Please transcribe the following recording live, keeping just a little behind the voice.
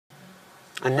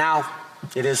And now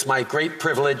it is my great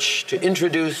privilege to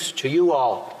introduce to you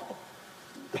all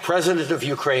the President of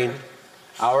Ukraine,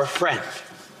 our friend,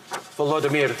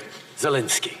 Volodymyr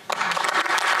Zelensky.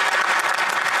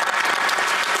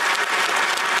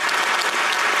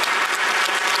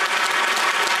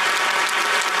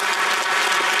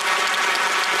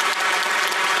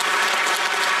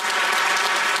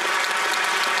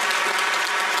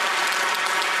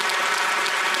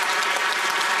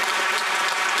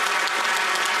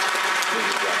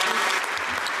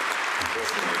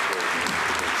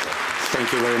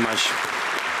 Thank you very much.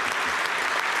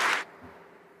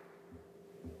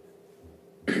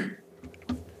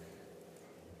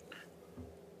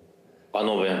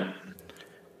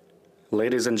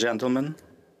 Ladies and gentlemen,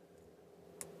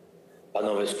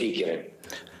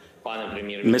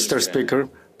 Mr. Speaker,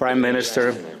 Prime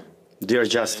Minister, dear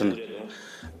Justin,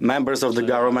 members of the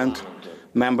government,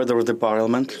 members of the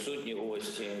parliament,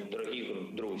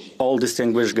 all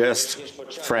distinguished guests,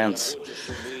 friends.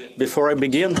 Before I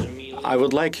begin, I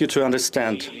would like you to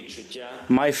understand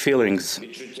my feelings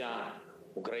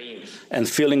and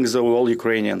feelings of all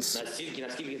Ukrainians,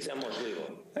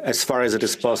 as far as it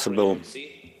is possible.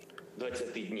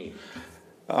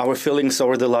 Our feelings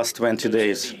over the last 20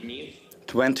 days.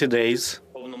 20 days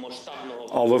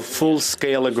of a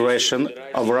full-scale aggression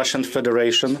of Russian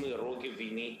Federation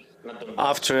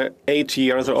after 8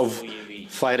 years of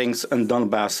fightings in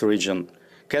Donbass region.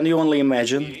 Can you only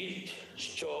imagine?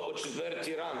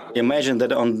 Imagine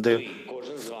that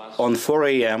on 4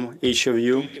 a.m., each of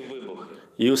you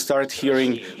start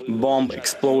hearing bomb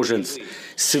explosions,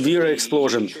 severe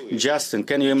explosion. Justin,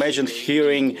 can you imagine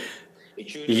hearing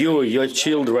your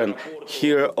children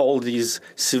hear all these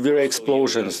severe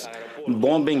explosions,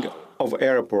 bombing of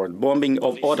airport, bombing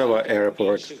of Ottawa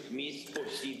airport,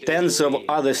 tens of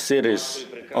other cities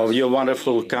of your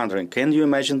wonderful country. Can you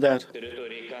imagine that?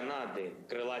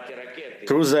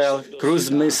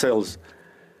 Cruise missiles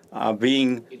are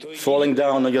falling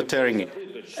down on your terrain,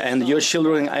 and your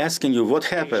children are asking you what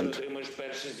happened,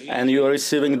 and you are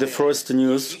receiving the first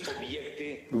news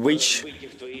which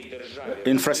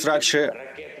infrastructure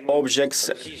objects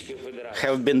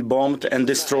have been bombed and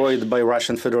destroyed by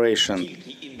Russian Federation.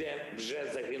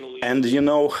 And you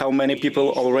know how many people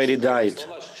already died.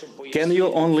 Can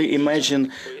you only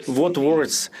imagine what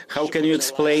words, how can you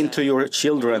explain to your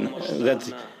children that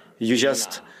you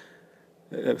just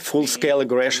full-scale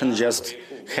aggression just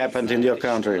happened in your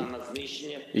country?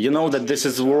 You know that this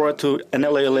is war to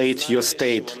annihilate your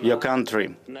state, your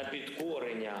country.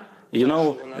 You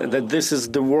know that this is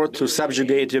the war to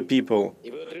subjugate your people.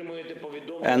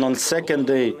 And on second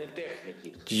day,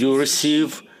 you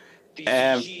receive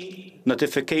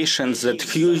notifications that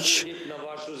huge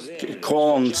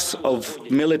columns of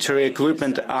military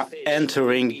equipment are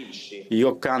entering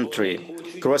your country,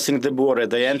 crossing the border.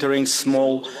 They are entering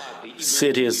small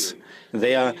cities.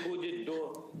 They are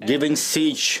giving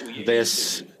siege. They are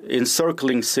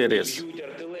encircling cities.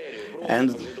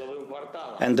 And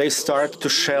they start to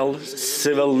shell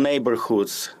civil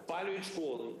neighborhoods.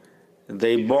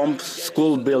 They bomb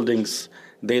school buildings.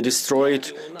 They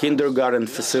destroyed kindergarten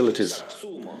facilities,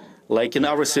 like in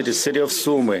our city, city of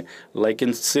Sumy, like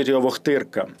in city of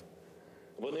Ochtyrka.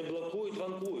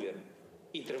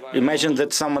 Imagine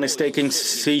that someone is taking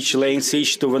siege, laying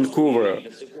siege to Vancouver.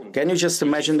 Can you just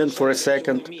imagine that for a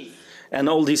second? And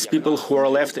all these people who are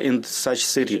left in such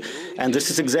city. And this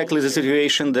is exactly the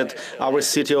situation that our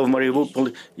city of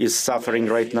Mariupol is suffering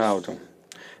right now.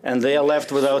 And they are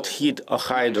left without heat or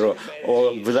hydro,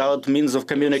 or without means of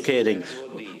communicating,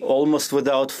 almost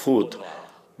without food,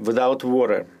 without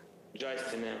water,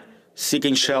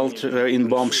 seeking shelter in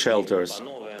bomb shelters.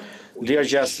 Dear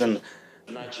Justin,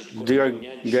 dear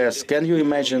guests, can you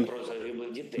imagine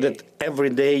that every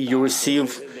day you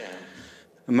receive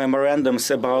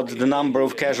memorandums about the number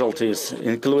of casualties,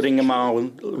 including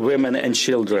among women and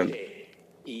children?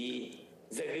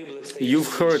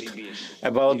 You've heard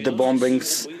about the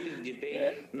bombings.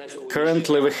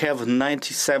 Currently, we have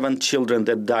 97 children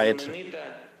that died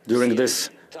during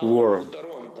this war.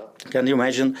 Can you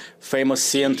imagine famous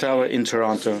CN Tower in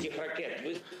Toronto?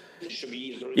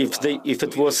 If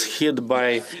it was hit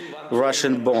by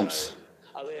Russian bombs.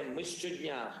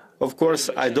 Of course,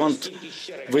 I don't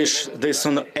wish this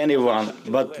on anyone,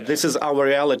 but this is our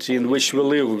reality in which we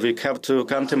live. We have to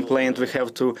contemplate, we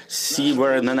have to see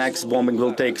where the next bombing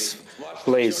will take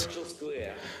place.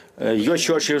 Your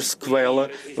Churchill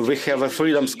Square, we have a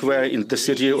Freedom Square in the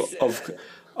city of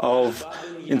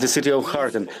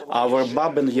Kharkiv. Our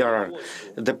Babin Yar,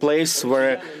 the place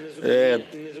where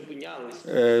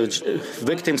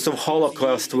victims of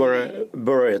Holocaust were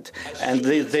buried, and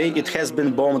it has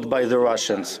been bombed by the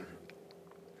Russians.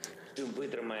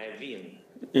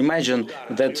 Imagine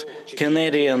that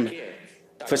Canadian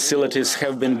facilities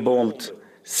have been bombed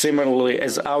similarly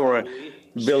as our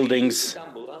buildings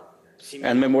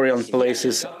and memorial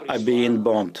places are being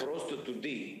bombed.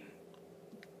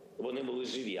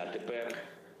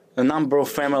 A number of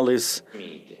families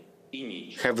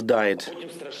have died.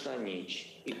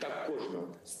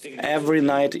 Every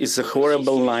night is a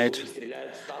horrible night.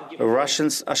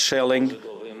 Russians are shelling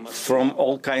from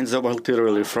all kinds of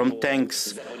artillery, from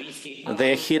tanks.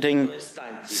 They are hitting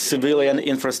civilian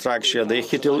infrastructure. They are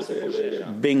hitting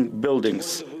big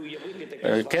buildings.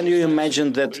 Can you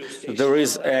imagine that there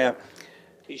is a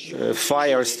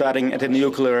fire starting at a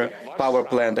nuclear power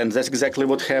plant? And that's exactly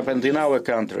what happened in our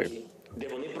country.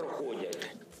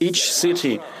 Each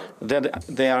city that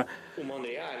they are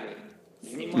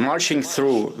marching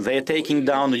through, they are taking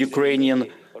down Ukrainian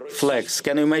flags.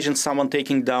 Can you imagine someone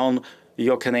taking down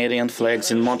your Canadian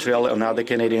flags in Montreal and other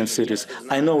Canadian cities?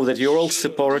 I know that you all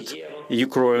support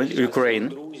Ukraine.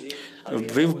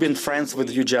 We've been friends with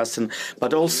you, Justin,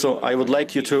 but also I would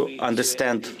like you to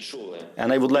understand,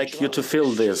 and I would like you to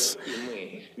feel this,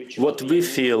 what we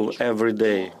feel every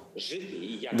day.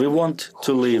 We want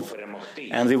to live,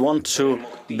 and we want to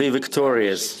be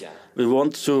victorious. We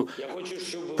want to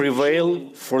prevail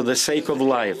for the sake of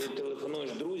life.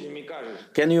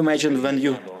 Can you imagine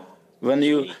when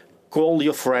you call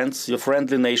your friends, your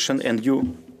friendly nation, and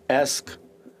you ask,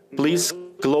 please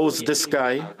close the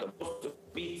sky,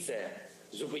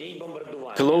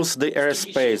 close the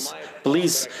airspace,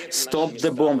 please stop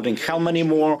the bombing. How many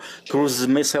more cruise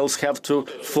missiles have to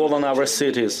fall on our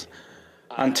cities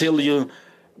until you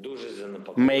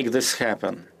make this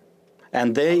happen?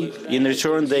 And they, in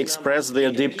return, they express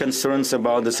their deep concerns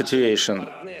about the situation.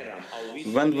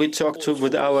 When we talk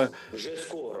with our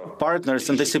partners,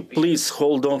 and they say, please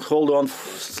hold on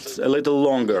a little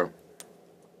longer.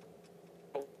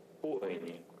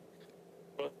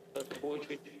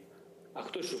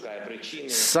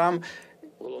 Some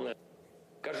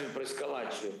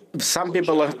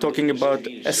people are talking about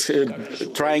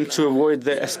trying to avoid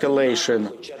the escalation.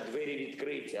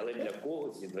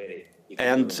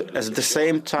 And at the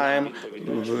same time,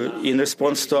 in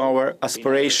response to our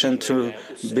aspiration to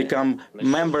become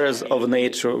members of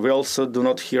NATO, we also do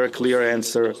not hear a clear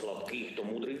answer.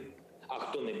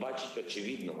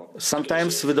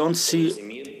 Sometimes we don't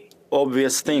see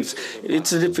obvious things.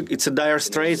 It's a dire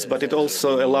straits, but it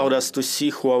also allowed us to see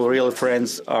who our real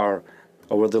friends are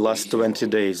over the last 20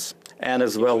 days, and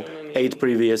as well 8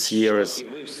 previous years.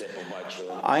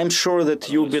 I am sure that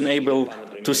you've been able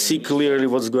to see clearly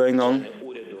what's going on,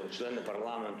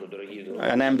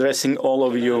 and I'm addressing all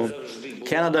of you.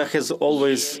 Canada has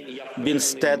always been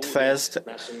steadfast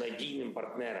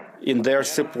in their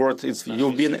support.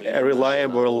 You've been a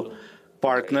reliable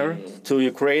partner to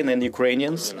Ukraine and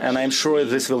Ukrainians, and I'm sure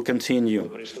this will continue.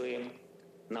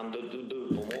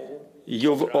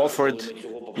 You've offered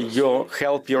your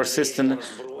help, your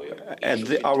assistance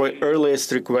at our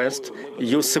earliest request.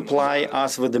 You supply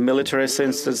us with the military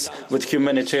assistance, with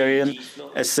humanitarian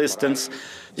assistance.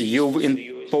 You've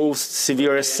imposed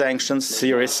serious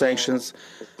sanctions.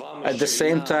 At the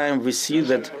same time, we see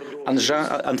that,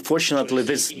 unfortunately,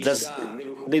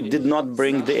 they did not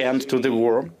bring the end to the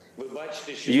war.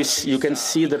 You can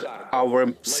see that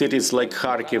our cities like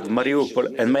Kharkiv,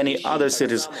 Mariupol, and many other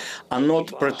cities are not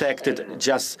protected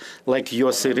just like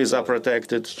your cities are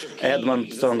protected.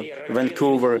 Edmonton,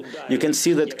 Vancouver. You can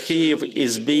see that Kyiv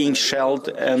is being shelled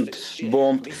and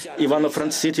bombed.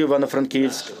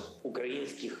 Ivano-Frankivsk.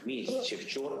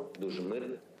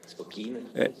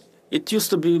 It used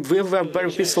to be, we were a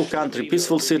very peaceful country,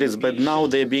 peaceful cities, but now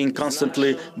they're being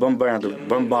constantly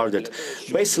bombarded.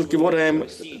 Basically, what I'm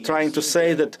trying to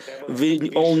say that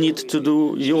you all need to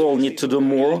do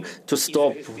more to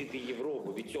stop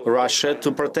Russia,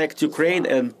 to protect Ukraine,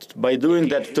 and by doing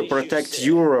that, to protect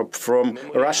Europe from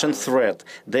Russian threat.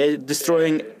 They're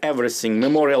destroying everything,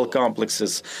 memorial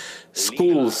complexes,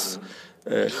 schools,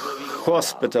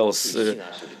 hospitals,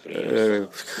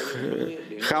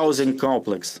 housing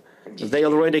complex. They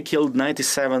already killed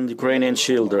 97 Ukrainian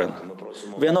children.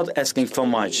 We are not asking for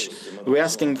much. We're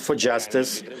asking for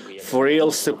justice, for real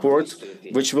support,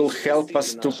 which will help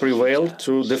us to prevail,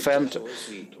 to defend,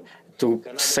 to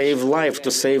save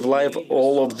life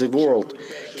all of the world.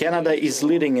 Canada is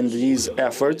leading in these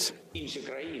efforts,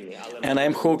 and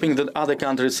I'm hoping that other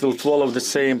countries will follow the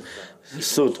same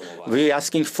suit. We're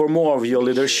asking for more of your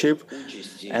leadership,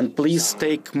 and please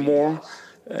take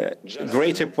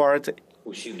greater part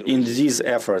in these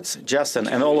efforts, Justin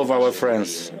and all of our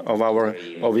friends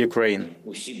of Ukraine,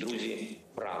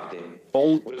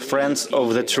 all friends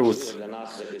of the truth.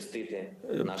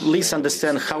 Please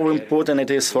understand how important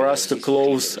it is for us to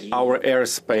close our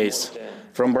airspace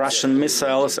from Russian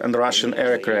missiles and Russian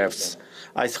aircrafts.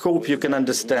 I hope you can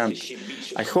understand.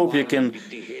 I hope you can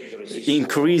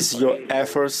increase your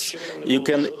efforts. You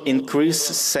can increase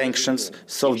sanctions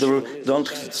so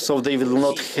they will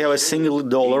not have a single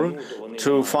dollar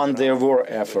to fund their war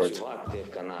effort.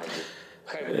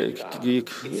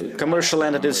 Commercial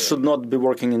entities should not be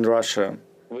working in Russia.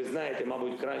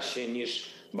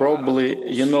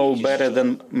 Probably you know better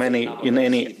than many in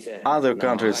any other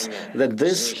countries that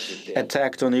this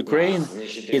attack on Ukraine,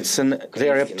 it's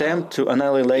their attempt to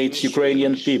annihilate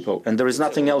Ukrainian people, and there is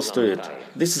nothing else to it.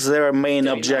 This is their main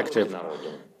objective.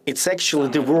 It's actually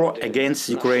the war against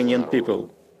Ukrainian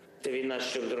people.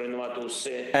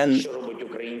 And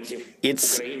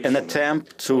it's an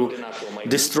attempt to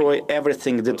destroy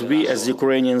everything that we as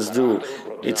Ukrainians do.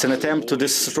 It's an attempt to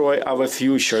destroy our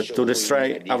future, to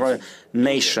destroy our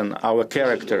nation, our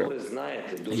character.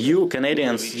 You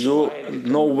Canadians, you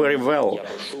know very well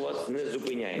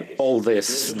all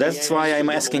this. That's why I'm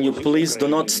asking you, please do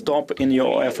not stop in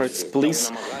your efforts.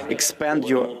 Please expand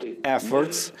your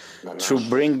efforts to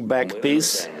bring back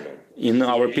peace in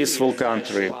our peaceful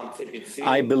country.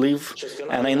 I believe,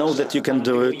 and I know that you can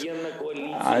do it.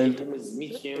 And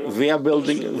we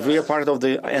are part of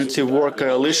the anti-war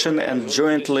coalition, and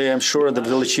jointly, I'm sure that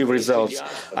we'll achieve results.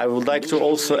 I would like to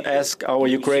also ask our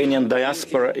Ukrainian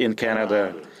diaspora in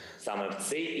Canada.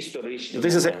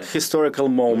 This is a historical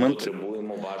moment,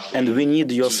 and we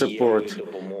need your support,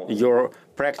 your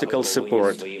practical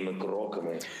support.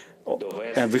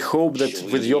 And we hope that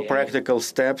with your practical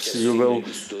steps, you will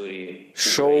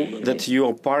show that you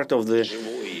are part of the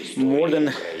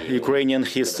modern Ukrainian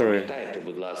history.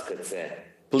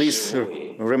 Please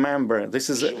remember, this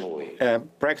is a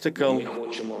practical,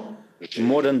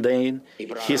 modern-day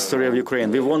history of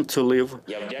Ukraine. We want to live.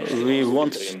 We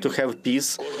want to have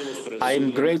peace.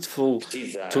 I'm grateful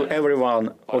to every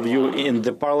one of you in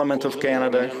the Parliament of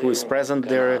Canada who is present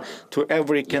there, to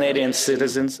every Canadian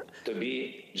citizen.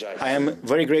 I am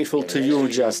very grateful to you,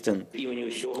 Justin.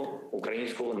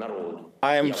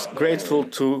 I am grateful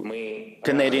to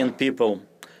Canadian people,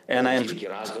 and I am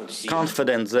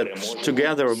confident that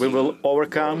together we will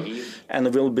overcome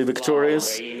and will be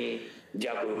victorious.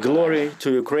 Glory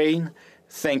to Ukraine.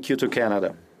 Thank you to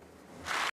Canada.